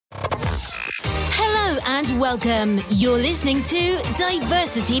and welcome. You're listening to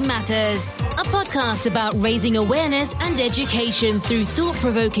Diversity Matters, a podcast about raising awareness and education through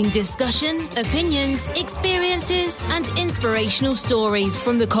thought-provoking discussion, opinions, experiences, and inspirational stories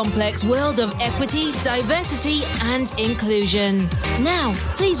from the complex world of equity, diversity, and inclusion. Now,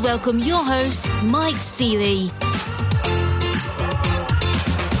 please welcome your host, Mike Seeley.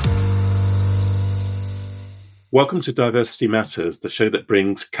 Welcome to Diversity Matters, the show that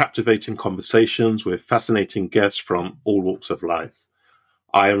brings captivating conversations with fascinating guests from all walks of life.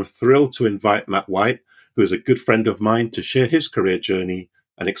 I am thrilled to invite Matt White, who is a good friend of mine, to share his career journey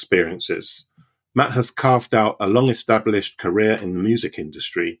and experiences. Matt has carved out a long-established career in the music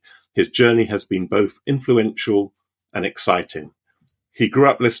industry. His journey has been both influential and exciting. He grew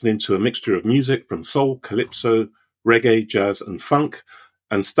up listening to a mixture of music from soul, calypso, reggae, jazz, and funk,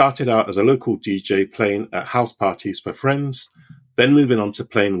 and started out as a local DJ playing at house parties for friends, then moving on to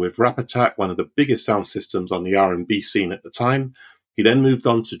playing with Rap Attack, one of the biggest sound systems on the R&B scene at the time. He then moved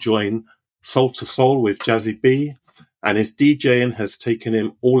on to join Soul to Soul with Jazzy B, and his DJing has taken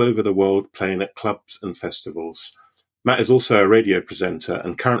him all over the world playing at clubs and festivals. Matt is also a radio presenter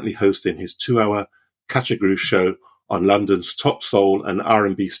and currently hosting his 2-hour Catch a Groove show on London's top soul and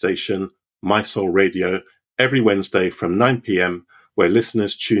R&B station, My Soul Radio, every Wednesday from 9 p.m, where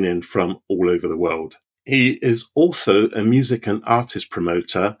listeners tune in from all over the world. He is also a music and artist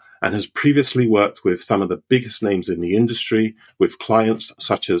promoter and has previously worked with some of the biggest names in the industry, with clients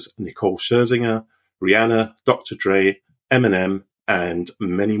such as Nicole Scherzinger, Rihanna, Dr. Dre, Eminem, and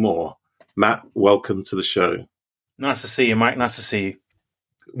many more. Matt, welcome to the show. Nice to see you, Mike. Nice to see you.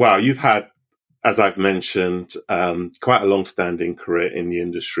 Wow, you've had, as I've mentioned, quite a long-standing career in the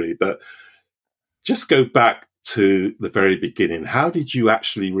industry, but just go back to the very beginning. How did you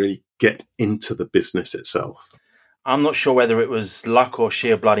actually really get into the business itself? I'm not sure whether it was luck or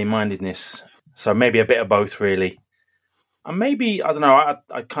sheer bloody-mindedness. So maybe a bit of both, really. And maybe, I don't know,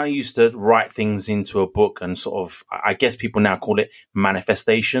 I kind of used to write things into a book and sort of, I guess people now call it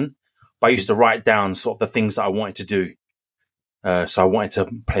manifestation. But I used to write down sort of the things that I wanted to do. So I wanted to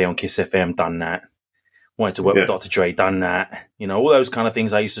play on Kiss FM, done that. Wanted to work with Dr. Dre, done that. You know, all those kind of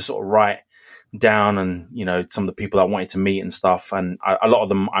things I used to sort of write down, and you know, some of the people I wanted to meet and stuff, and a lot of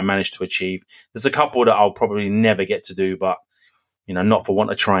them I managed to achieve. There's a couple that I'll probably never get to do, but you know, not for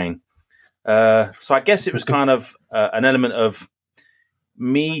want of trying. So I guess it was kind of an element of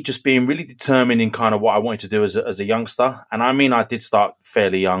me just being really determined in kind of what I wanted to do as a youngster. And I mean, I did start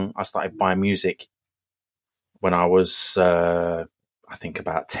fairly young. I started buying music when I was I think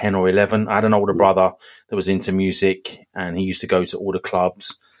about 10 or 11. I had an older brother that was into music, and he used to go to all the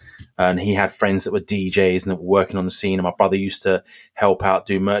clubs. And he had friends that were DJs and that were working on the scene. And my brother used to help out,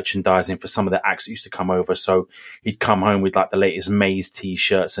 do merchandising for some of the acts that used to come over. So he'd come home with like the latest Maze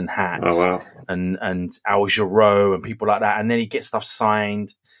t-shirts and hats, and Al Jarreau and people like that. And then he'd get stuff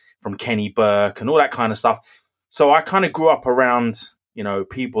signed from Kenny Burke and all that kind of stuff. So I kind of grew up around, you know,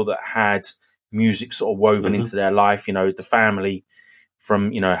 people that had music sort of woven into their life, you know, the family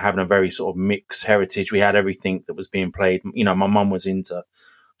from, you know, having a very sort of mixed heritage. We had everything that was being played. You know, my mum was into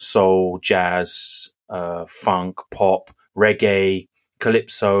soul, jazz, funk, pop, reggae,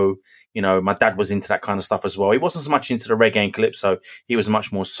 calypso. You know, my dad was into that kind of stuff as well. He wasn't so much into the reggae and calypso. He was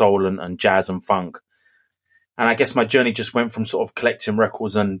much more soul and jazz and funk. And I guess my journey just went from sort of collecting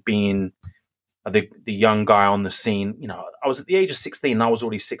records and being the young guy on the scene. You know, I was at the age of 16 and I was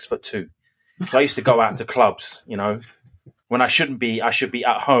already 6'2". So I used to go out to clubs, you know, when I shouldn't be. I should be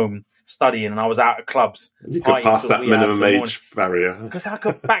at home studying, and I was out at clubs. You could pass that minimum age barrier. Because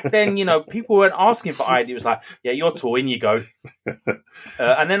back then, you know, people weren't asking for ID. It was like, yeah, you're tall, in you go.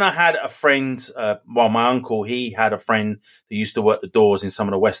 And then I had a friend, my uncle, he had a friend who used to work the doors in some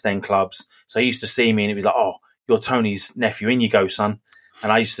of the West End clubs. So he used to see me and he'd be like, oh, you're Tony's nephew, in you go, son.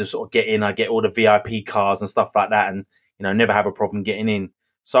 And I used to sort of get in, I get all the VIP cards and stuff like that, and, you know, never have a problem getting in.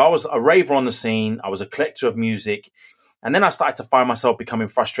 So I was a raver on the scene. I was a collector of music. And then I started to find myself becoming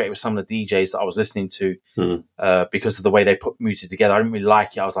frustrated with some of the DJs that I was listening to because of the way they put music together. I didn't really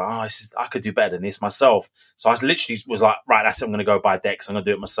like it. I was like, I could do better than this myself. So I literally was like, right, that's it. I'm going to go buy decks. I'm going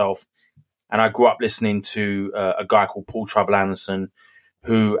to do it myself. And I grew up listening to a guy called Paul Trouble Anderson,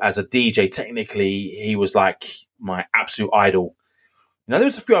 who as a DJ, technically, he was like my absolute idol. You know, there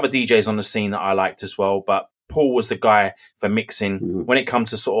was a few other DJs on the scene that I liked as well, but Paul was the guy for mixing. When it comes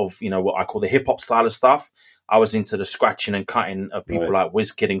to sort of, you know, what I call the hip hop style of stuff, I was into the scratching and cutting of people like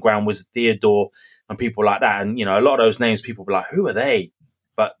Wizkid and Grand Wizard Theodore and people like that. And, you know, a lot of those names, people were like, who are they?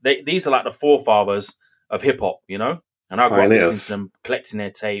 But these are like the forefathers of hip hop, you know? And I grew up Pioneers. listening to them, collecting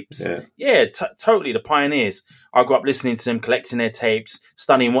their tapes. Yeah. Totally, the pioneers. I grew up listening to them, collecting their tapes,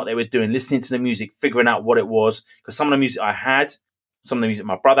 studying what they were doing, listening to the music, figuring out what it was. Because some of the music I had, some of the music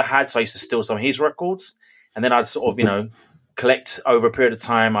my brother had, so I used to steal some of his records. And then I'd sort of, collect over a period of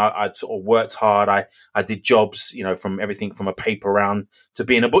time. I'd sort of worked hard. I did jobs, from everything from a paper round to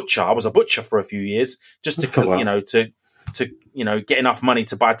being a butcher. I was a butcher for a few years just to, Wow. to get enough money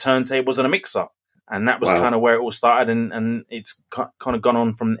to buy turntables and a mixer. And that was kind of where it all started, and it's kind of gone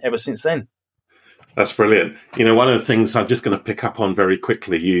on from ever since then. That's brilliant. One of the things I'm just going to pick up on very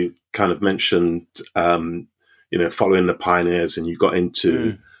quickly, you kind of mentioned, following the pioneers, and you got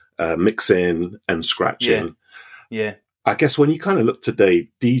into mixing and scratching. Yeah. I guess when you kind of look today,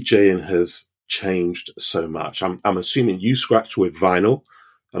 DJing has changed so much. I'm assuming you scratch with vinyl,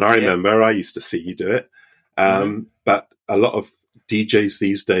 and I remember I used to see you do it. But a lot of DJs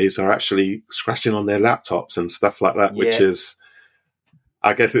these days are actually scratching on their laptops and stuff like that, which is,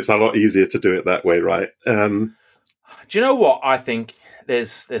 I guess it's a lot easier to do it that way, right? Do you know what? I think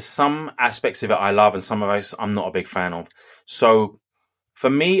there's some aspects of it I love and some of it I'm not a big fan of. So for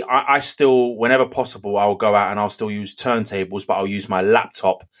me, I still, whenever possible, I'll go out and I'll still use turntables, but I'll use my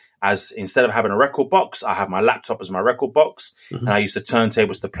laptop as, instead of having a record box, I have my laptop as my record box, and I use the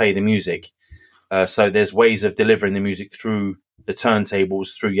turntables to play the music. So there's ways of delivering the music through the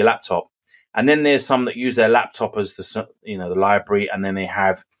turntables, through your laptop. And then there's some that use their laptop as the library, and then they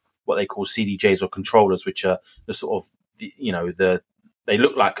have what they call CDJs or controllers, which are the sort of, they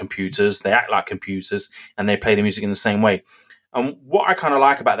look like computers, they act like computers, and they play the music in the same way. And what I kind of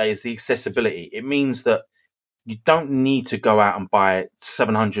like about that is the accessibility. It means that you don't need to go out and buy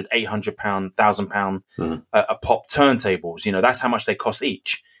 £700, £800, £1,000 a pop turntables. That's how much they cost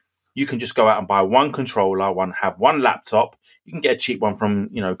each. You can just go out and buy one controller, have one laptop. You can get a cheap one from,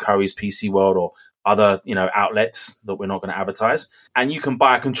 Curry's PC World or other, outlets that we're not going to advertise. And you can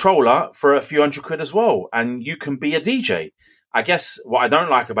buy a controller for a few £100 as well. And you can be a DJ. I guess what I don't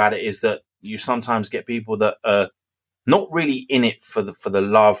like about it is that you sometimes get people that are not really in it for the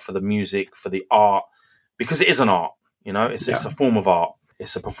love, for the music, for the art, because it is an art, it's a form of art.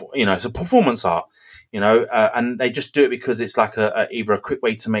 It's it's a performance art, and they just do it because it's like either a quick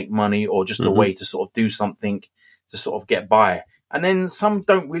way to make money or just a way to sort of do something to sort of get by. And then some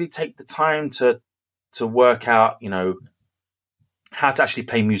don't really take the time to work out, how to actually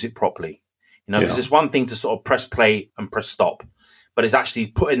play music properly, because it's one thing to sort of press play and press stop, but it's actually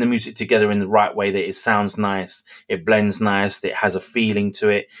putting the music together in the right way that it sounds nice, it blends nice, it has a feeling to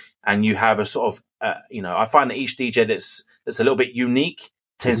it, and you have a sort of, I find that each DJ that's a little bit unique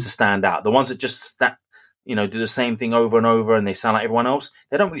tends to stand out. The ones that just do the same thing over and over and they sound like everyone else,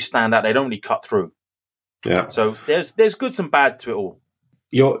 they don't really stand out. They don't really cut through. Yeah. So there's goods and bad to it all.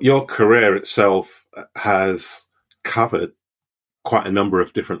 Your career itself has covered quite a number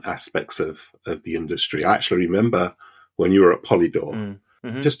of different aspects of the industry. I actually remember when you were at Polydor.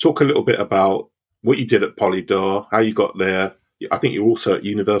 Just talk a little bit about what you did at Polydor, how you got there. I think you were also at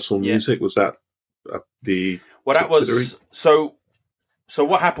Universal Music. Was that the that was so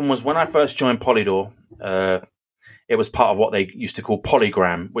what happened was when I first joined Polydor, it was part of what they used to call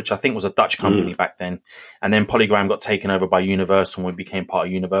Polygram, which I think was a Dutch company back then. And then Polygram got taken over by Universal and we became part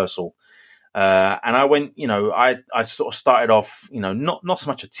of Universal. And I went, I sort of started off, not so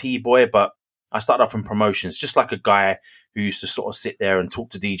much a T-boy, but I started off in promotions, just like a guy who used to sort of sit there and talk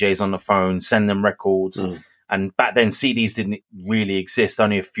to DJs on the phone, send them records. And back then CDs didn't really exist,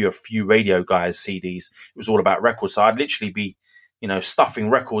 only a few radio guys CDs. It was all about records. So I'd literally be,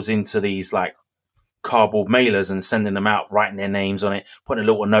 stuffing records into these like cardboard mailers and sending them out, writing their names on it, putting a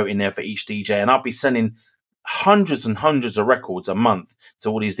little note in there for each DJ. And I'd be sending hundreds and hundreds of records a month to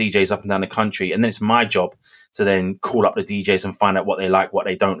all these DJs up and down the country. And then it's my job to then call up the DJs and find out what they like, what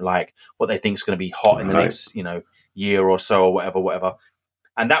they don't like, what they think is going to be hot in the next, year or so or whatever.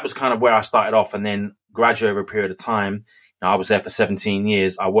 And that was kind of where I started off. And then gradually over a period of time, I was there for 17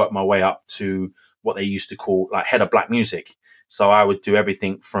 years. I worked my way up to what they used to call like head of black music. So I would do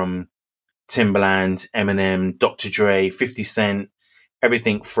everything from Timbaland, Eminem, Dr. Dre, 50 Cent,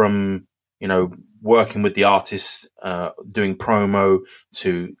 everything from, working with the artists, doing promo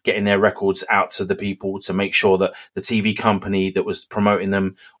to getting their records out to the people to make sure that the TV company that was promoting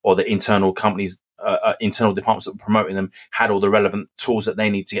them or the internal companies, internal departments that were promoting them had all the relevant tools that they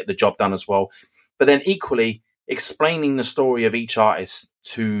need to get the job done as well. But then equally explaining the story of each artist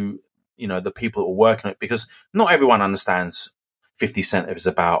to, the people that were working on it, because not everyone understands 50 Cent is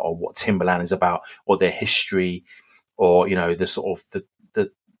about or what Timbaland is about or their history or, the sort of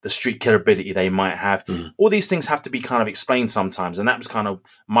the street credibility they might have. All these things have to be kind of explained sometimes. And that was kind of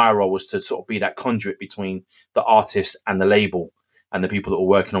my role, was to sort of be that conduit between the artist and the label and the people that were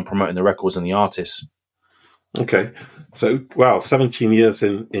working on promoting the records and the artists. Okay. So, wow, 17 years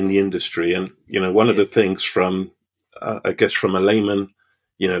in the industry. And, one of the things from, I guess from a layman,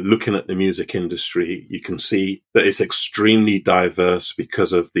 looking at the music industry, you can see that it's extremely diverse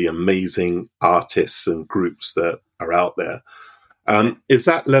because of the amazing artists and groups that are out there. Is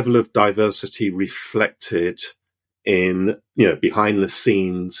that level of diversity reflected in, behind the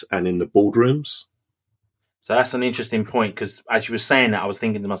scenes and in the boardrooms? So that's an interesting point, because as you were saying that, I was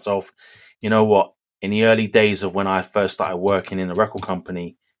thinking to myself, you know what? In the early days of when I first started working in a record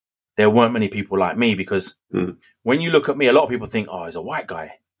company, there weren't many people like me, because when you look at me, a lot of people think, oh, he's a white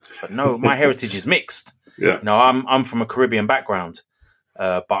guy. But no, my heritage is mixed. Yeah. I'm from a Caribbean background,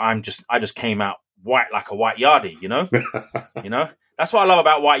 but I just came out white like a white yardie, That's what I love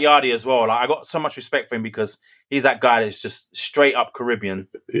about White Yardie as well. Like, I got so much respect for him, because he's that guy that's just straight up Caribbean,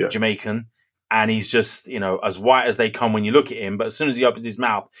 Jamaican. And he's just, as white as they come when you look at him. But as soon as he opens his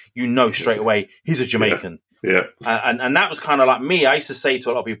mouth, straight away he's a Jamaican. Yeah. And that was kind of like me. I used to say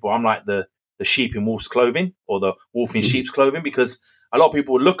to a lot of people, I'm like the sheep in wolf's clothing, or the wolf in sheep's clothing, because a lot of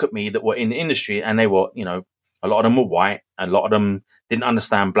people would look at me that were in the industry, and they were, a lot of them were white, and a lot of them didn't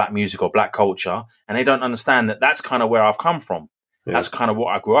understand black music or black culture. And they don't understand that that's kind of where I've come from. Yeah. That's kind of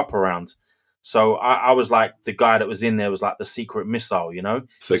what I grew up around. So I was like, the guy that was in there was like the secret missile,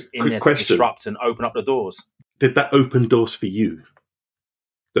 So, just in there to disrupt and open up the doors. Did that open doors for you?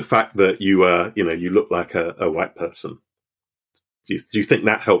 The fact that you you look like a white person. Do you think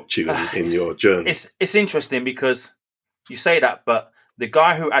that helped you in your journey? It's interesting, because you say that, but the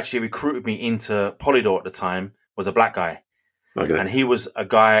guy who actually recruited me into Polydor at the time was a black guy. Okay. And he was a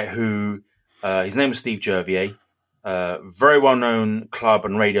guy who, his name was Steve Jervier. Very well-known club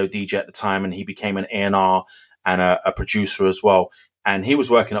and radio DJ at the time, and he became an A&R and a producer as well. And he was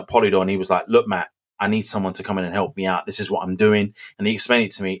working at Polydor, and he was like, look, Matt, I need someone to come in and help me out. This is what I'm doing. And he explained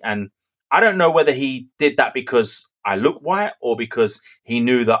it to me. And I don't know whether he did that because I look white, or because he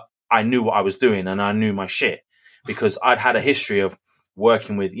knew that I knew what I was doing and I knew my shit, because I'd had a history of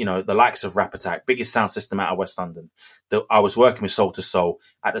working with, the likes of Rap Attack, biggest sound system out of West London. I was working with Soul to Soul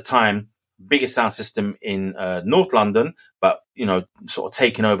at the time, biggest sound system in North London, but, sort of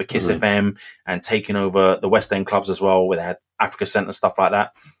taking over Kiss FM and taking over the West End clubs as well, where they had Africa Centre, stuff like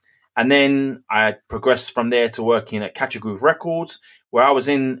that. And then I progressed from there to working at Catch a Groove Records, where I was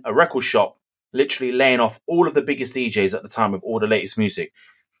in a record shop, literally laying off all of the biggest DJs at the time with all the latest music.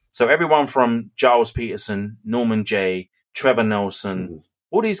 So everyone from Giles Peterson, Norman J, Trevor Nelson,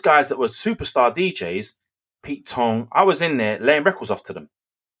 all these guys that were superstar DJs, Pete Tong, I was in there laying records off to them.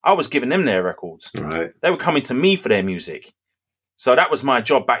 I was giving them their records. Right. They were coming to me for their music. So that was my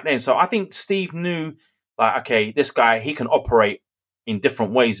job back then. So I think Steve knew, like, okay, this guy, he can operate in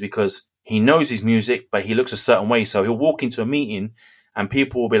different ways because he knows his music, but he looks a certain way. So he'll walk into a meeting and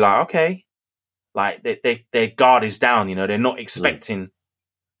people will be like, okay, like their guard is down, they're not expecting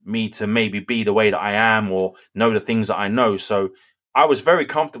me to maybe be the way that I am or know the things that I know. So I was very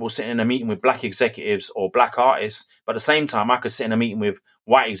comfortable sitting in a meeting with black executives or black artists, but at the same time, I could sit in a meeting with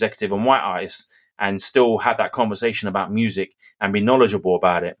white executive and white artists and still have that conversation about music and be knowledgeable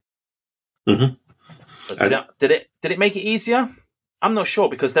about it. Mm-hmm. But did it make it easier? I'm not sure,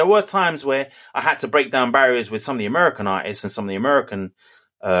 because there were times where I had to break down barriers with some of the American artists and some of the American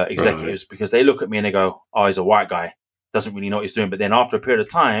executives, because they look at me and they go, oh, he's a white guy, doesn't really know what he's doing. But then after a period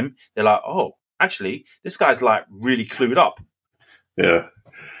of time, they're like, oh, actually, this guy's like really clued up. Yeah.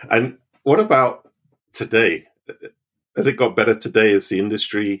 And what about today? Has it got better today? Has the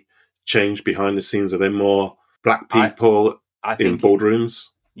industry changed behind the scenes? Are there more black people I think, in boardrooms?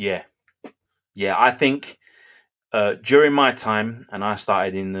 Yeah. I think during my time, and I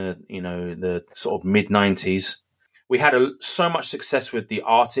started in the sort of mid 90s, we had so much success with the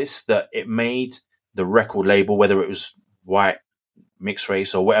artists that it made the record label, whether it was white, mixed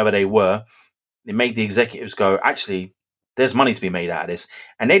race, or whatever they were, it made the executives go, actually, there's money to be made out of this.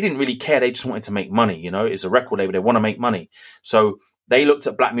 And they didn't really care. They just wanted to make money. It's a record label. They want to make money. So they looked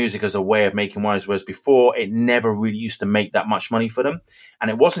at black music as a way of making money, whereas before it never really used to make that much money for them. And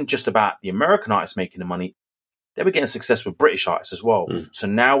it wasn't just about the American artists making the money. They were getting success with British artists as well. So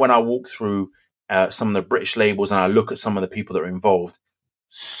now when I walk through some of the British labels and I look at some of the people that are involved,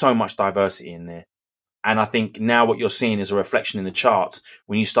 so much diversity in there. And I think now what you're seeing is a reflection in the charts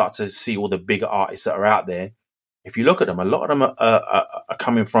when you start to see all the bigger artists that are out there. If you look at them, a lot of them are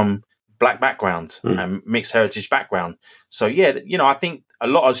coming from black backgrounds and mixed heritage background. So, yeah, I think a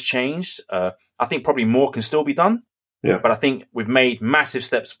lot has changed. I think probably more can still be done. Yeah. But I think we've made massive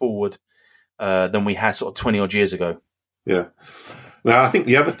steps forward than we had sort of 20 odd years ago. Yeah. Now, I think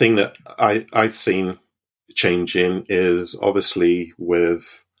the other thing that I've seen changing is obviously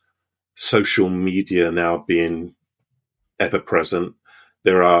with social media now being ever present,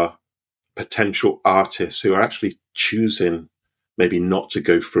 there are potential artists who are actually choosing maybe not to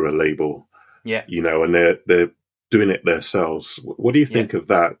go through a label. Yeah. And they're doing it themselves. What do you think of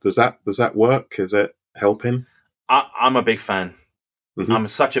that? Does that work? Is it helping? I'm a big fan. Mm-hmm. I'm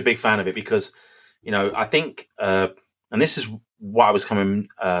such a big fan of it because, I think, and this is what I was coming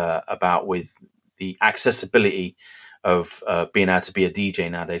about with the accessibility of being able to be a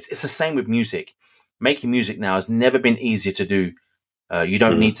DJ nowadays. It's the same with music. Making music now has never been easier to do. You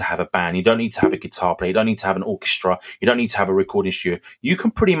don't need to have a band. You don't need to have a guitar player. You don't need to have an orchestra. You don't need to have a recording studio. You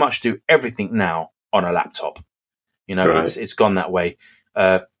can pretty much do everything now on a laptop. Right. It's gone that way.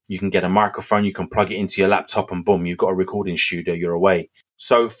 You can get a microphone, you can plug it into your laptop and boom, you've got a recording studio, you're away.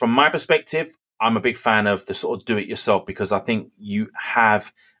 So from my perspective, I'm a big fan of the sort of do it yourself because I think you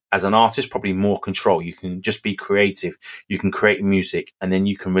have, as an artist, probably more control. You can just be creative. You can create music and then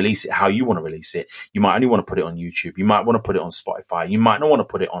you can release it how you want to release it. You might only want to put it on YouTube. You might want to put it on Spotify. You might not want to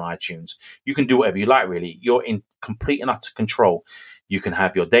put it on iTunes. You can do whatever you like, really. You're in complete and utter control. You can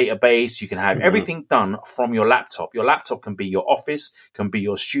have your database. You can have everything done from your laptop. Your laptop can be your office, can be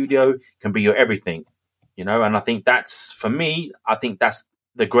your studio, can be your everything, and I think that's, for me, I think that's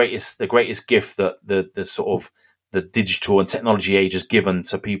the greatest gift that the sort of the digital and technology age has given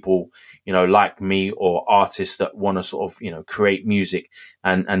to people, like me or artists that want to sort of, create music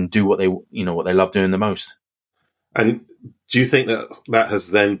and do what they love doing the most. And do you think that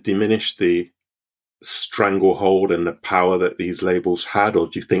has then diminished the stranglehold and the power that these labels had, or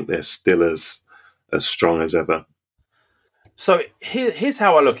do you think they're still as strong as ever? So here's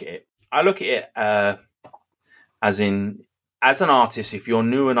how I look at it. I look at it as an artist, if you're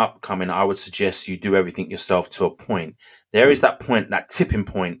new and upcoming, I would suggest you do everything yourself to a point. There is that point, that tipping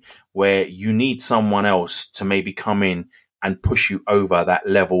point where you need someone else to maybe come in and push you over that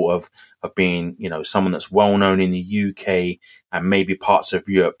level of being, someone that's well known in the UK and maybe parts of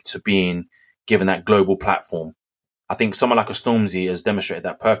Europe to being given that global platform. I think someone like a Stormzy has demonstrated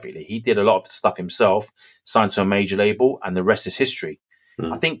that perfectly. He did a lot of stuff himself, signed to a major label, and the rest is history.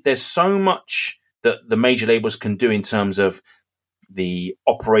 I think there's so much that the major labels can do in terms of the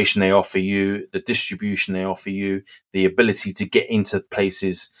operation they offer you, the distribution they offer you, the ability to get into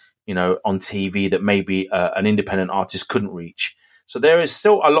places, on TV that maybe an independent artist couldn't reach. So there is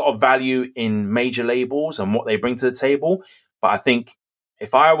still a lot of value in major labels and what they bring to the table. But I think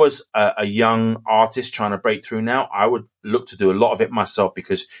if I was a young artist trying to break through now, I would look to do a lot of it myself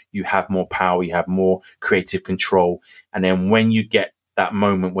because you have more power, you have more creative control. And then when you get that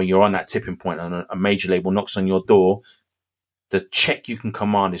moment when you're on that tipping point and a major label knocks on your door, the check you can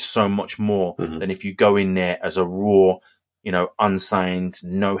command is so much more than if you go in there as a raw, unsigned,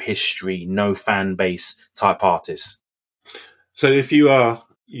 no history, no fan base type artist. So if you are,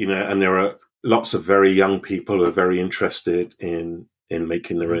 and there are lots of very young people who are very interested in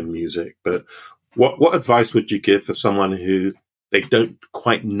making their own music, but what advice would you give for someone who they don't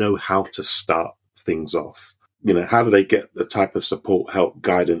quite know how to start things off? How do they get the type of support, help,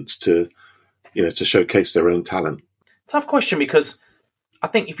 guidance to showcase their own talent? Tough question, because I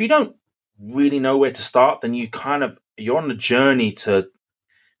think if you don't really know where to start, then you're on the journey to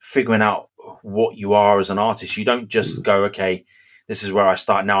figuring out what you are as an artist. You don't just go, okay, this is where I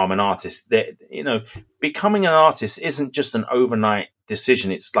start. Now I'm an artist. Becoming an artist isn't just an overnight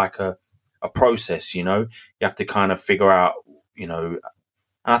decision. It's like a process, you have to kind of figure out, and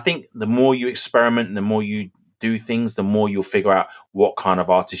I think the more you experiment and the more you do things, the more you'll figure out what kind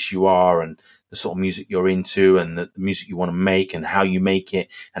of artist you are and the sort of music you're into and the music you want to make and how you make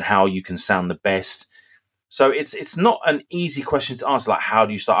it and how you can sound the best. So it's not an easy question to answer, like how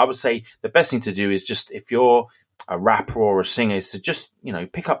do you start? I would say the best thing to do is just, if you're a rapper or a singer, is to just,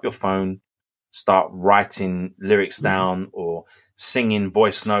 pick up your phone, start writing lyrics down or singing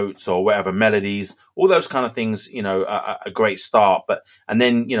voice notes or whatever, melodies, all those kind of things, are a great start. And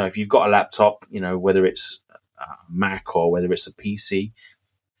then, if you've got a laptop, whether it's a Mac or whether it's a PC,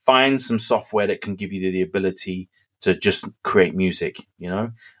 find some software that can give you the ability to just create music,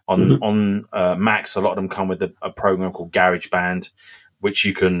 on Macs. A lot of them come with a program called GarageBand, which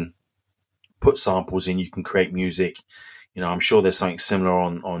you can put samples in, you can create music. I'm sure there's something similar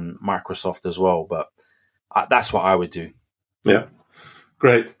on Microsoft as well, but that's what I would do. Yeah.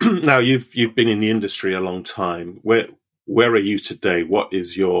 Great. Now you've been in the industry a long time. Where are you today? What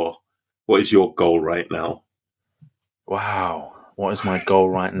is your goal right now? Wow. What is my goal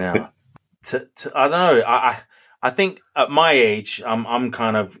right now? I don't know. I think at my age, I'm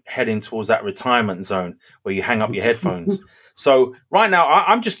kind of heading towards that retirement zone where you hang up your headphones. So right now,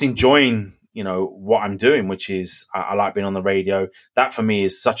 I'm just enjoying, what I'm doing, which is I like being on the radio. That for me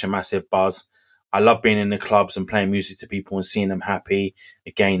is such a massive buzz. I love being in the clubs and playing music to people and seeing them happy.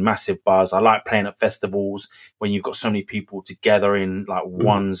 Again, massive buzz. I like playing at festivals when you've got so many people together in like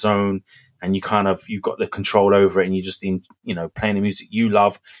one zone and you've got the control over it and you just, playing the music you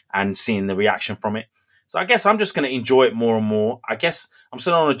love and seeing the reaction from it. So I guess I'm just going to enjoy it more and more. I guess I'm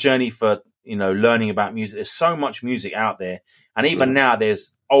still on a journey for, learning about music. There's so much music out there. And even now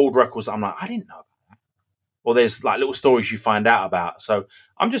there's old records I'm like, I didn't know about that. Or there's like little stories you find out about. So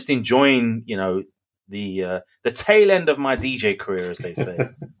I'm just enjoying, the tail end of my DJ career, as they say.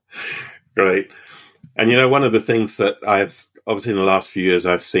 Great. And, one of the things that I've obviously in the last few years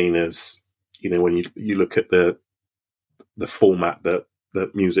I've seen is, when you look at the format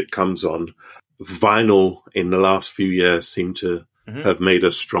that music comes on, vinyl in the last few years seem to have made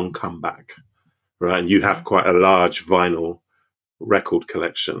a strong comeback, right? And you have quite a large vinyl record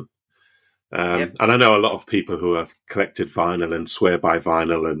collection. And I know a lot of people who have collected vinyl and swear by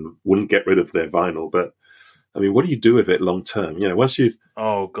vinyl and wouldn't get rid of their vinyl. But I mean, what do you do with it long term? Once you've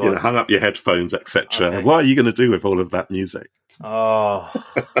hung up your headphones, etc., what are you going to do with all of that music? Oh,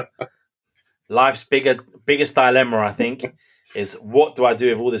 life's biggest dilemma, I think, is what do I do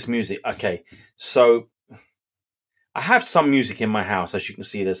with all this music? Okay, so I have some music in my house. As you can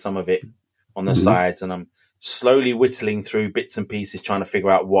see, there's some of it on the sides, and I'm slowly whittling through bits and pieces, trying to figure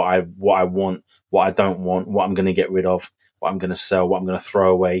out what I want, what I don't want, what I'm going to get rid of, what I'm going to sell, what I'm going to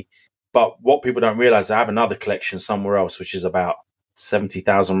throw away. But what people don't realize, I have another collection somewhere else, which is about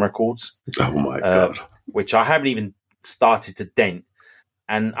 70,000 records. Oh my God. Which I haven't even started to dent.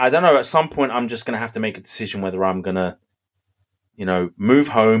 And I don't know, at some point, I'm just going to have to make a decision whether I'm going to, move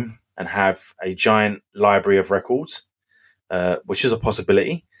home and have a giant library of records, which is a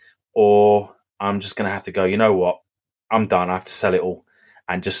possibility, or I'm just going to have to go, you know what, I'm done. I have to sell it all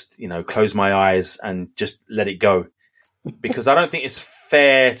and just, close my eyes and just let it go. Because I don't think it's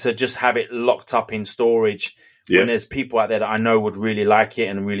fair to just have it locked up in storage when there's people out there that I know would really like it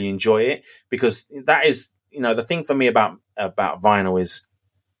and really enjoy it. Because that is, the thing for me about vinyl is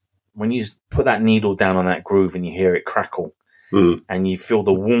when you put that needle down on that groove and you hear it crackle and you feel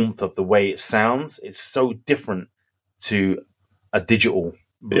the warmth of the way it sounds, it's so different to a digital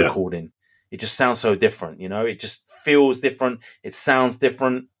recording. It just sounds so different, it just feels different. It sounds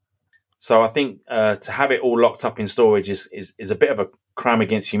different. So I think to have it all locked up in storage is a bit of a crime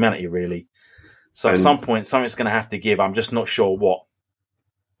against humanity, really. So at some point, something's going to have to give. I'm just not sure what.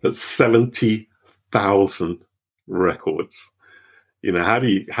 That's 70,000 records. How do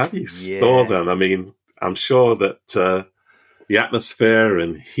you store them? I mean, I'm sure that the atmosphere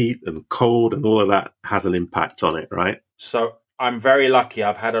and heat and cold and all of that has an impact on it, right? So I'm very lucky.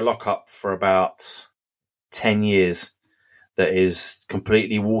 I've had a lockup for about 10 years that is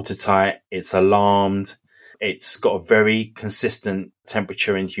completely watertight. It's alarmed. It's got a very consistent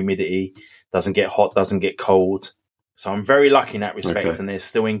temperature and humidity. Doesn't get hot, doesn't get cold. So I'm very lucky in that respect, and they're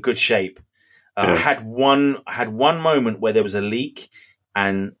still in good shape. I had one moment where there was a leak,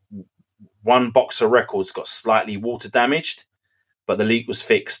 and one box of records got slightly water damaged, but the leak was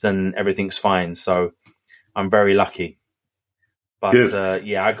fixed and everything's fine. So I'm very lucky. But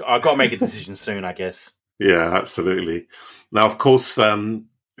I got to make a decision soon, I guess. Yeah, absolutely. Now, of course,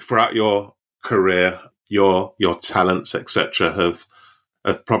 throughout your career, your talents, etc., have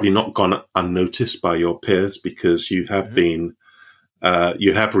probably not gone unnoticed by your peers because you have been,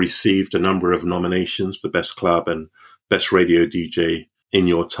 you have received a number of nominations for Best Club and Best Radio DJ in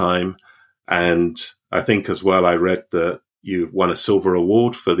your time. And I think as well, I read that you won a silver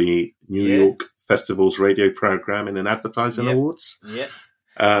award for the New York Festival's radio program in an advertising awards. Yeah.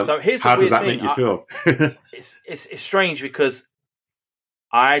 So here's how the does that thing. make you feel? It's strange because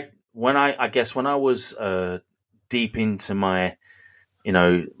when I was deep into my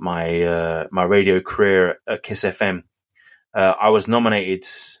my radio career at Kiss FM, I was nominated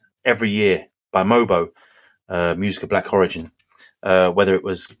every year by Mobo, Music of Black Origin, whether it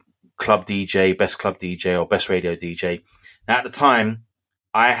was Club DJ, Best Club DJ, or Best Radio DJ. Now, at the time,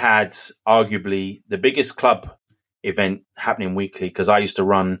 I had arguably the biggest club event happening weekly because I used to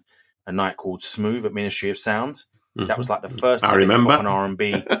run a night called Smooth at Ministry of Sound. That was like the first ever hip-hop and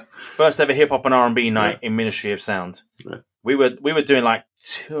R&B, first ever hip-hop and R&B night in Ministry of Sound. Right. We were doing like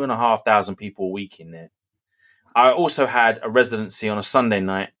 2,500 people a week in there. I also had a residency on a Sunday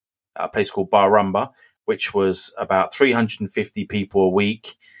night at a place called Bar Rumba, which was about 350 people a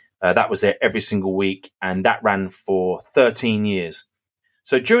week. That was there every single week, and that ran for 13 years.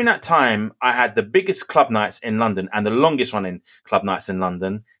 So during that time, I had the biggest club nights in London and the longest running club nights in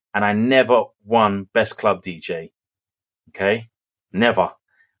London, and I never won Best Club DJ. Okay? Never.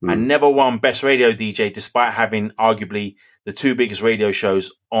 I never won Best Radio DJ, despite having arguably the two biggest radio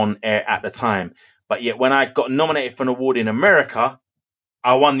shows on air at the time. But yet when I got nominated for an award in America,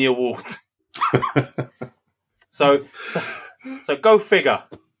 I won the award. So go figure.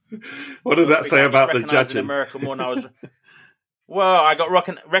 What does that say about the judging? In America more than I was... Well, I got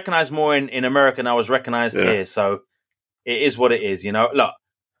recognized more in America than I was recognized here. So it is what it is, you know. Look,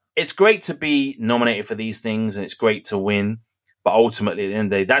 it's great to be nominated for these things and it's great to win. But ultimately, at the end of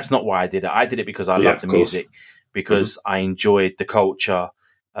the day, that's not why I did it. I did it because I loved the music, because I enjoyed the culture,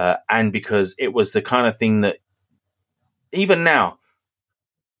 and because it was the kind of thing that even now,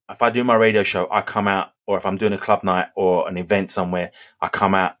 if I do my radio show, I come out, or if I'm doing a club night or an event somewhere, I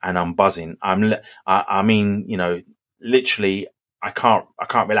come out and I'm buzzing. I mean, you know, literally, I can't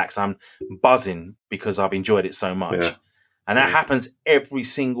relax. I'm buzzing because I've enjoyed it so much. Yeah. And that happens every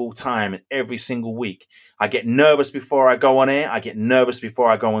single time and every single week. I get nervous before I go on air. I get nervous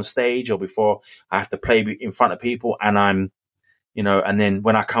before I go on stage or before I have to play in front of people. And I'm, you know, and then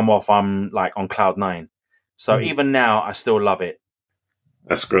when I come off, I'm like on cloud 9. So even now, I still love it.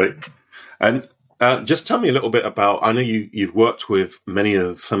 That's great. And just tell me a little bit about, I know you've worked with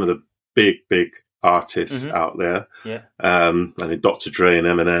some of the big artists out there. Yeah. I mean, Dr. Dre and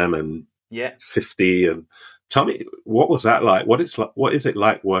Eminem and 50 and... Tell me, what was that like? What is it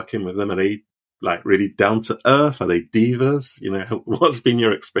like working with them? Are they like really down to earth? Are they divas? You know, what's been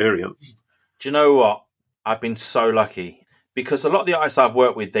your experience? Do you know what? I've been so lucky because a lot of the artists I've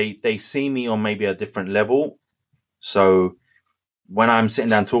worked with, they see me on maybe a different level. So when I'm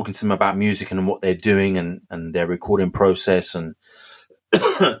sitting down talking to them about music and what they're doing and their recording process and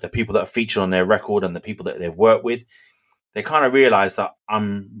the people that are featured on their record and the people that they've worked with, they kind of realize that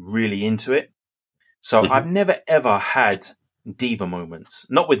I'm really into it. So I've never ever had diva moments,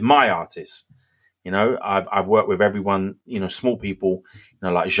 not with my artists. You know, I've worked with everyone, you know, small people, you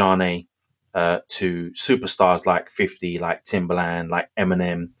know, like Zhane, to superstars like 50, like Timbaland, like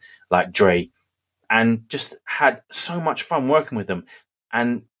Eminem, like Dre, and just had so much fun working with them.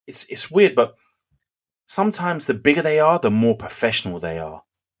 And it's weird, but sometimes the bigger they are, the more professional they are.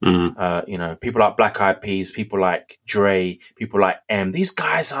 You know, people like Black Eyed Peas, people like Dre, people like M. These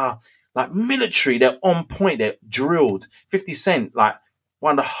guys are like military. They're on point. They're drilled. 50 Cent, like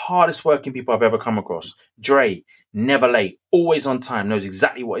one of the hardest working people I've ever come across. Dre, never late, always on time, knows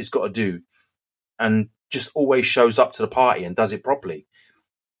exactly what he's got to do, and just always shows up to the party and does it properly.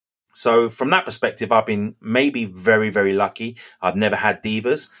 So from that perspective, I've been maybe very, very lucky. I've never had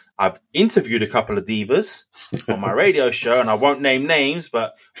divas. I've interviewed a couple of divas on my radio show, and I won't name names,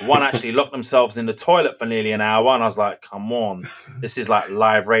 but one actually locked themselves in the toilet for nearly an hour, and I was like, come on, this is like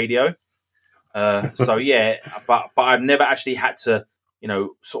live radio. So yeah, but I've never actually had to, you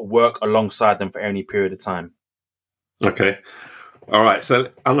know, sort of work alongside them for any period of time. Okay. All right. So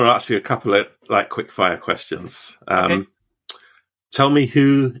I'm going to ask you a couple of like quick fire questions. Okay. Tell me,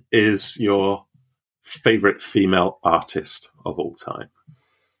 who is your favorite female artist of all time?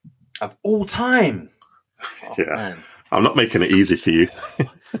 Of all time? Oh, yeah. Man. I'm not making it easy for you.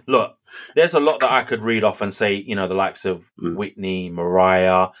 Look, there's a lot that I could read off and say, you know, the likes of Whitney,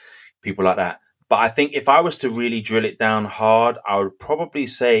 Mariah, people like that. But I think if I was to really drill it down hard, I would probably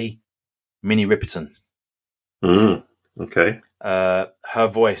say Minnie Riperton. Okay. Her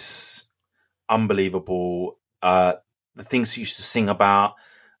voice, unbelievable. The things she used to sing about.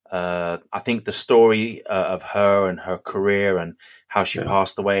 I think the story of her and her career and how she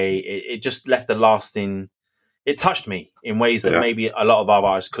passed away, it just left a lasting... It touched me in ways that maybe a lot of other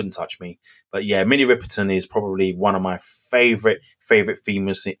artists couldn't touch me. But yeah, Minnie Riperton is probably one of my favorite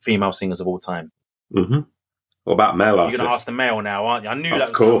female singers of all time. Mm-hmm. What about male artists? You're going to ask the male now, aren't you? I knew that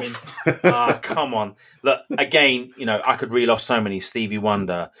was coming. Of course. Come on. Look, again, you know, I could reel off so many. Stevie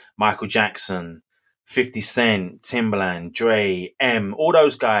Wonder, Michael Jackson, 50 Cent, Timbaland, Dre, M, all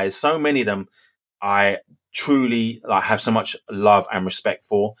those guys, so many of them I truly like have so much love and respect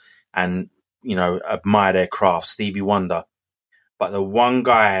for and, you know, admire their craft, Stevie Wonder. But the one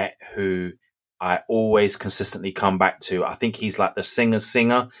guy who I always consistently come back to, I think he's like the singer's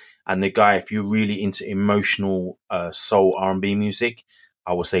singer, and the guy, if you're really into emotional soul R&B music,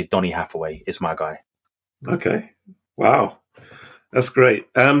 I would say Donny Hathaway is my guy. Okay. Wow. That's great.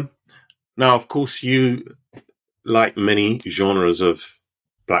 Now, of course, you like many genres of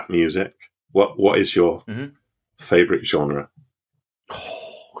black music. What is your favorite genre?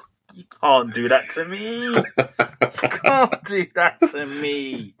 Oh, you can't do that to me. You can't do that to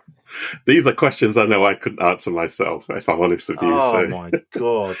me. These are questions I know I couldn't answer myself, if I'm honest with you. Oh, my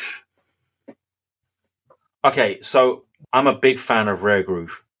God. Okay, so I'm a big fan of rare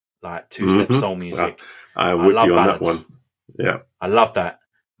groove, like two-step soul music. I'm with you on ballads. that one. Yeah. I love that.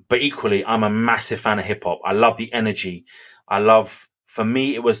 But equally, I'm a massive fan of hip-hop. I love the energy. For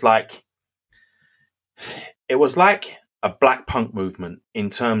me, it was like a black punk movement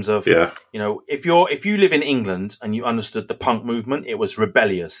in terms of, you know, if you live in England and you understood the punk movement, it was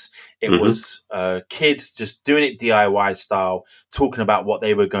rebellious. It was kids just doing it DIY style, talking about what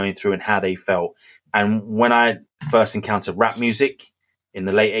they were going through and how they felt. And when I first encountered rap music in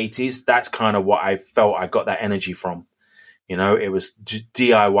the late 80s, that's kind of what I felt I got that energy from. You know, it was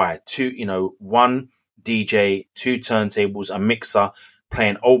DIY, one DJ, two turntables, a mixer,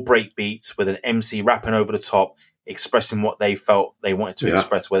 playing old break beats with an MC rapping over the top, expressing what they felt they wanted to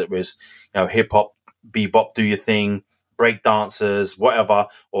express, whether it was, you know, hip hop, bebop, do your thing, break dancers, whatever,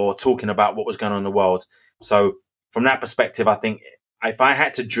 or talking about what was going on in the world. So from that perspective, I think if I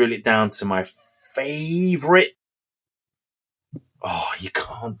had to drill it down to my favorite, you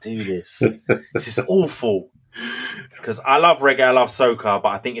can't do this. This is awful. Because I love reggae, I love soca, but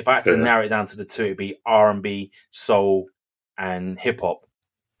I think if I had to narrow it down to the two, it'd be R&B, soul, and hip hop.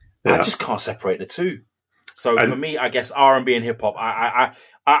 I just can't separate the two. So for me, I guess R&B and hip hop.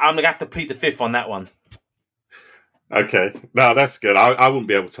 I'm gonna have to plead the fifth on that one. Okay, no, that's good. I wouldn't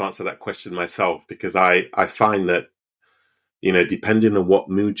be able to answer that question myself because I find that, you know, depending on what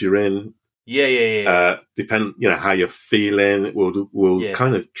mood you're in, how you're feeling will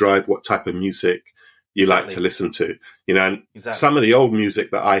kind of drive what type of music you like to listen to. You know, and some of the old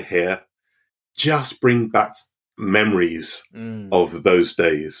music that I hear just bring back memories of those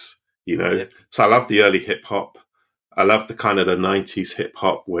days. You know, so I love the early hip hop. I love the kind of the 90s hip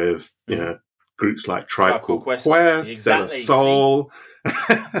hop with, you know, groups like Tribe Called Quest, De La Soul. That's some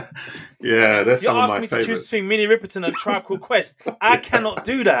of my favorites. You asked me to choose between Minnie Riperton and Tribe Called Quest. I cannot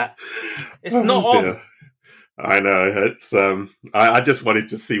do that. It's not on. I know. It's I just wanted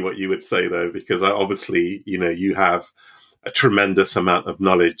to see what you would say though, because obviously, you know, you have a tremendous amount of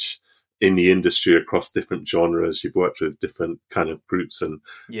knowledge in the industry across different genres. You've worked with different kind of groups and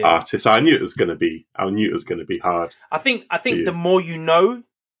artists. I knew it was going to be hard. I think the more you know,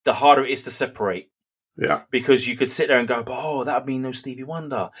 the harder it is to separate. Yeah. Because you could sit there and go, that would mean no Stevie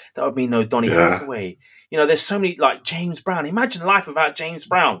Wonder. That would mean no Donny Hathaway. You know, there's so many, like James Brown. Imagine life without James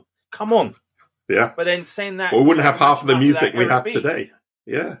Brown. Come on. Yeah. But then saying that... we wouldn't have half of the music we have today.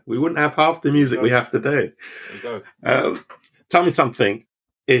 Yeah. We wouldn't have half the music we have today. There you go. Tell me something.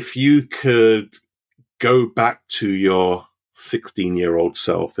 If you could go back to your 16-year-old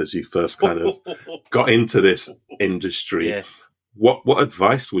self as you first kind of got into this industry, what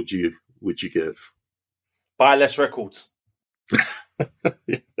advice would you give? Buy less records.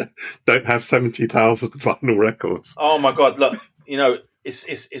 Don't have 70,000 vinyl records. Oh my God! Look, you know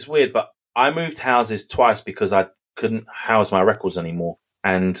it's weird, but I moved houses twice because I couldn't house my records anymore,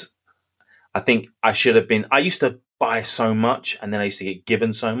 and I think I should have been. I used to buy so much, and then I used to get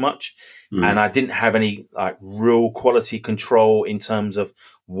given so much, and I didn't have any like real quality control in terms of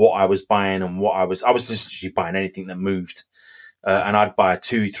what I was buying and what I was just usually buying anything that moved. And I'd buy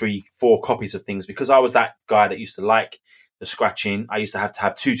 2, 3, 4 copies of things because I was that guy that used to like the scratching. I used to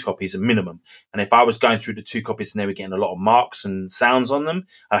have 2 copies at minimum. And if I was going through the 2 copies and they were getting a lot of marks and sounds on them,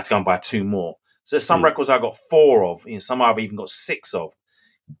 I'd have to go and buy 2 more. So there's some records I got 4 of, you know, some I've even got 6 of.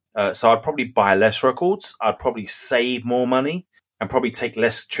 So I'd probably buy less records. I'd probably save more money and probably take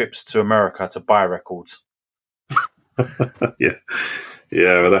less trips to America to buy records. Yeah,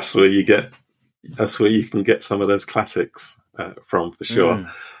 well, that's where you can get some of those classics. From for sure.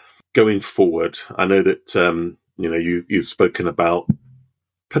 Going forward, I know that you know you've spoken about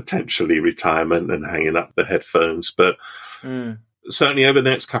potentially retirement and hanging up the headphones, but certainly over the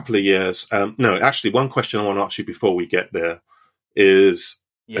next couple of years. No, actually, one question I want to ask you before we get there is: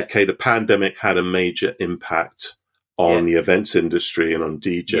 okay, the pandemic had a major impact on the events industry and on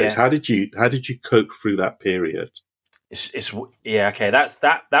DJs. How did you cope through that period?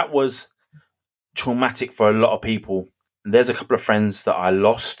 That was traumatic for a lot of people. There's a couple of friends that I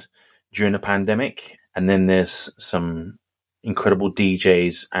lost during the pandemic, and then there's some incredible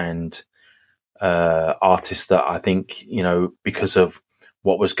DJs and artists that I think, you know, because of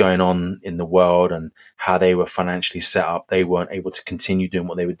what was going on in the world and how they were financially set up, they weren't able to continue doing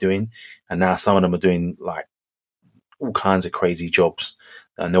what they were doing. And now some of them are doing like all kinds of crazy jobs,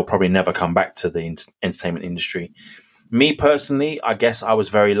 and they'll probably never come back to the entertainment industry. Me personally, I guess I was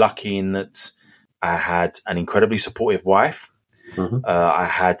very lucky in that I had an incredibly supportive wife. I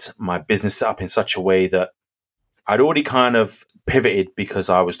had my business set up in such a way that I'd already kind of pivoted because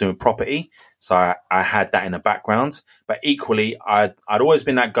I was doing property. So I had that in the background. But equally, I'd always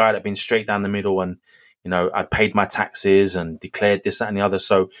been that guy that been straight down the middle and, I'd paid my taxes and declared this, that, and the other.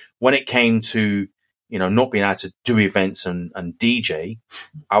 So when it came to, not being able to do events and DJ,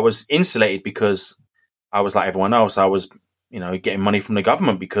 I was insulated because I was like everyone else. I was, getting money from the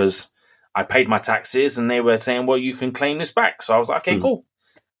government because I paid my taxes and they were saying, well, you can claim this back. So I was like, okay, cool.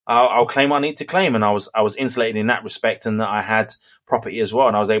 I'll claim what I need to claim. And I was insulated in that respect, and that I had property as well.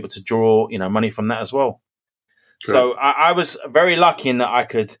 And I was able to draw, money from that as well. Sure. So I was very lucky in that I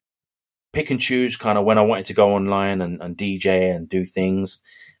could pick and choose kind of when I wanted to go online and DJ and do things.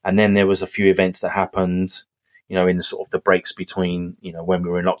 And then there was a few events that happened, in the sort of the breaks between, when we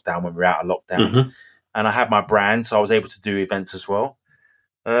were in lockdown, when we were out of lockdown. Mm-hmm. And I had my brand, so I was able to do events as well.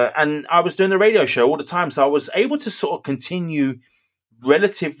 And I was doing the radio show all the time. So I was able to sort of continue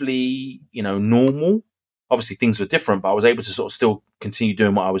relatively, normal. Obviously things were different, but I was able to sort of still continue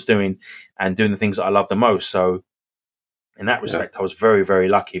doing what I was doing and doing the things that I love the most. So in that respect, I was very, very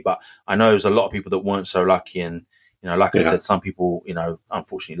lucky. But I know there's a lot of people that weren't so lucky. And, like I said, some people,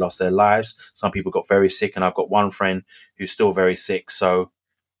 unfortunately lost their lives. Some people got very sick. And I've got one friend who's still very sick. So,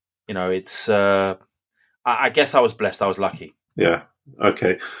 it's, I guess I was blessed. I was lucky. Yeah.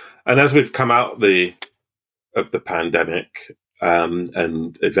 Okay. And as we've come out of the pandemic,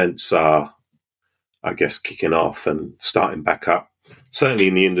 and events are, I guess, kicking off and starting back up, certainly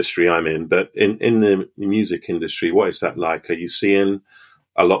in the industry I'm in, but in the music industry, what is that like? Are you seeing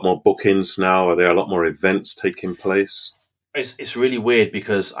a lot more bookings now? Are there a lot more events taking place? It's really weird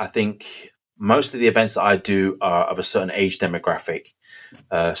because I think most of the events that I do are of a certain age demographic.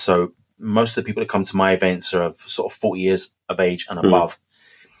 So most of the people that come to my events are of sort of 40 years of age and above.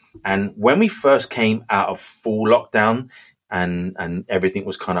 And when we first came out of full lockdown and everything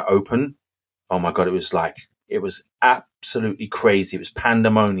was kind of open, oh my God, it was absolutely crazy. It was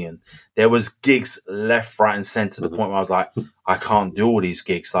pandemonium. There was gigs left, right, and center to the point where I was like, I can't do all these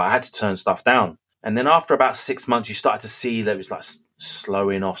gigs. Like I had to turn stuff down. And then after about 6 months, you started to see that it was like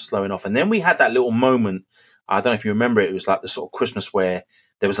slowing off. And then we had that little moment. I don't know if you remember it. It was like the sort of Christmas where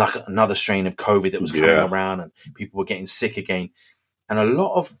there was like another strain of COVID that was coming around and people were getting sick again. And a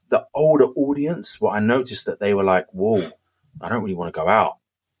lot of the older audience, what I noticed that they were like, whoa, I don't really want to go out.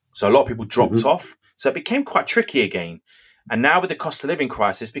 So a lot of people dropped off. So it became quite tricky again. And now with the cost of living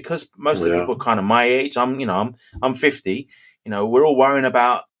crisis, because most of the people are kind of my age, I'm 50, we're all worrying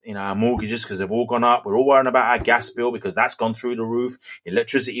about, our mortgages because they've all gone up. We're all worrying about our gas bill because that's gone through the roof,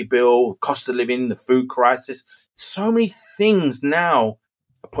 electricity bill, cost of living, the food crisis. So many things now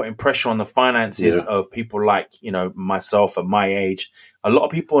are putting pressure on the finances of people like, myself at my age. A lot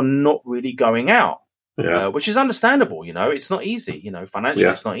of people are not really going out, which is understandable. It's not easy, financially,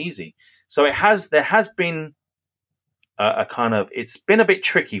 it's not easy. So there has been it's been a bit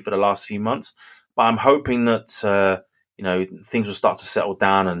tricky for the last few months, but I'm hoping that, things will start to settle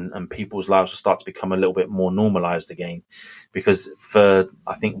down and people's lives will start to become a little bit more normalized again. Because for,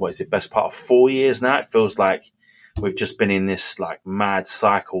 I think, best part of 4 years now, it feels like we've just been in this like mad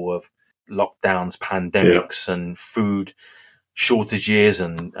cycle of lockdowns, pandemics and food shortages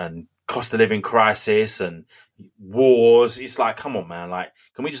and cost of living crisis and wars. It's like, come on, man. Like,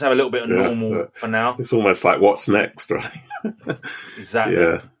 can we just have a little bit of normal for now? It's almost like what's next, right? Exactly.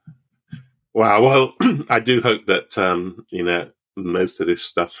 Yeah. Wow. Well, I do hope that, most of this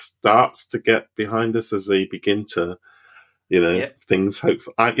stuff starts to get behind us as they begin to, things hope.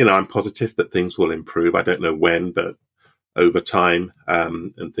 I'm positive that things will improve. I don't know when, but over time,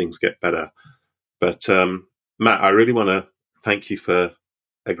 and things get better. But, Matt, I really want to thank you for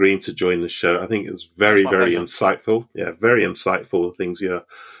agreeing to join the show. I think it's very, very insightful. Yeah, very insightful things you're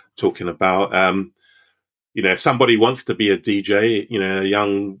talking about. If somebody wants to be a DJ, a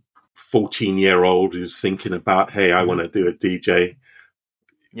young 14-year-old who's thinking about, hey, I want to do a DJ.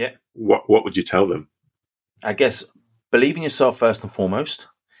 Yeah. What would you tell them? I guess believe in yourself first and foremost.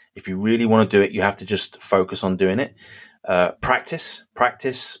 If you really want to do it, you have to just focus on doing it. Practice.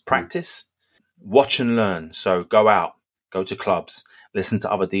 Watch and learn. So go out, go to clubs, listen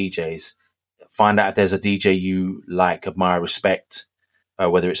to other DJs, find out if there's a DJ you like, admire, respect,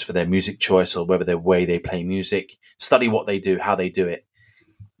 whether it's for their music choice or whether their way they play music. Study what they do, how they do it.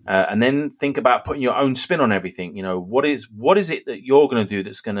 And then think about putting your own spin on everything. What is it that you're going to do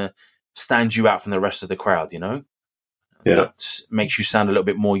that's going to stand you out from the rest of the crowd, that makes you sound a little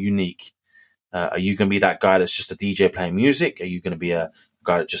bit more unique. Are you going to be that guy that's just a DJ playing music? Are you going to be a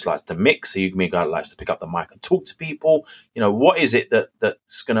guy that just likes to mix? Are you going to be a guy that likes to pick up the mic and talk to people? What is it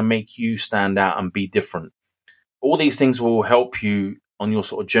that's going to make you stand out and be different? All these things will help you on your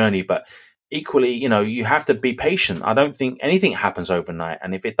sort of journey, but equally, you have to be patient. I don't think anything happens overnight.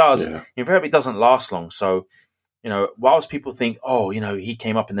 And if it does, invariably it doesn't last long. So, whilst people think, he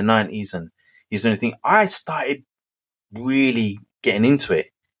came up in the 90s and he's doing anything, I started really getting into it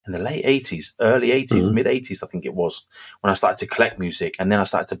in the late 80s, early 80s, mid 80s, I think it was, when I started to collect music. And then I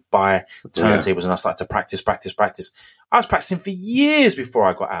started to buy turntables and I started to practice. I was practicing for years before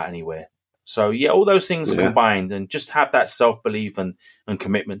I got out anywhere. So, all those things combined, and just have that self-belief and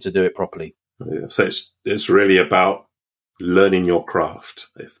commitment to do it properly. Yeah. So it's really about learning your craft,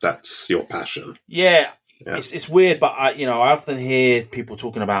 if that's your passion. Yeah. It's weird, but I often hear people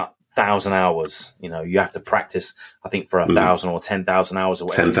talking about 1,000 hours. You have to practice, I think, for 1,000 or 10,000 hours or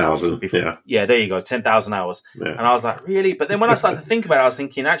whatever. 10,000, yeah. Yeah, there you go, 10,000 hours. Yeah. And I was like, really? But then when I started to think about it, I was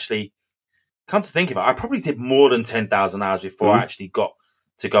thinking, actually, come to think of it, I probably did more than 10,000 hours before I actually got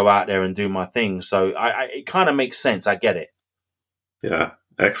to go out there and do my thing. So it kind of makes sense. I get it. Yeah,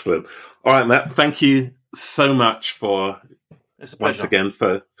 excellent. All right, Matt, thank you so much once again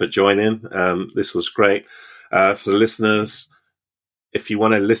for joining. This was great. For the listeners, if you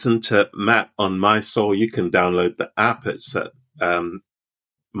want to listen to Matt on MySoul, you can download the app. It's at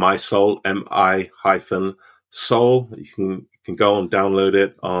MySoul, MI-Soul. You can go and download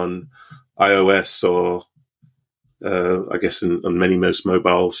it on iOS or I guess on most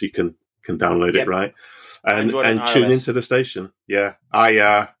mobiles you can download it, right? And tune into the station. Yeah,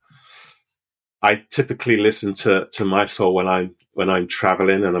 I typically listen to MySoul when I'm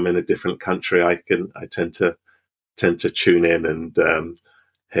traveling and I'm in a different country. I tend to tune in and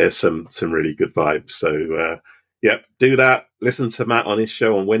hear some really good vibes. So do that. Listen to Matt on his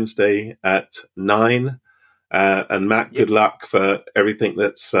show on Wednesday at 9. And Matt, good luck for everything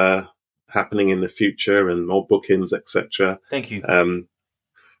that's happening in the future and more bookings, etc. Thank you.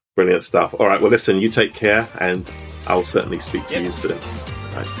 Brilliant stuff. All right. Well, listen, you take care, and I'll certainly speak to you soon.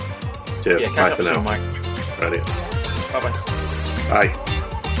 All right. Cheers. Bye for now. Soon, Mike. Brilliant. Bye-bye. Bye.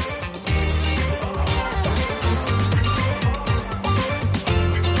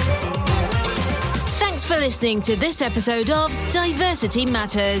 Thanks for listening to this episode of Diversity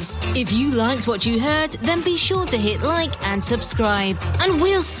Matters. If you liked what you heard, then be sure to hit like and subscribe. And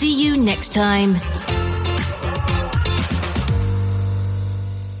we'll see you next time.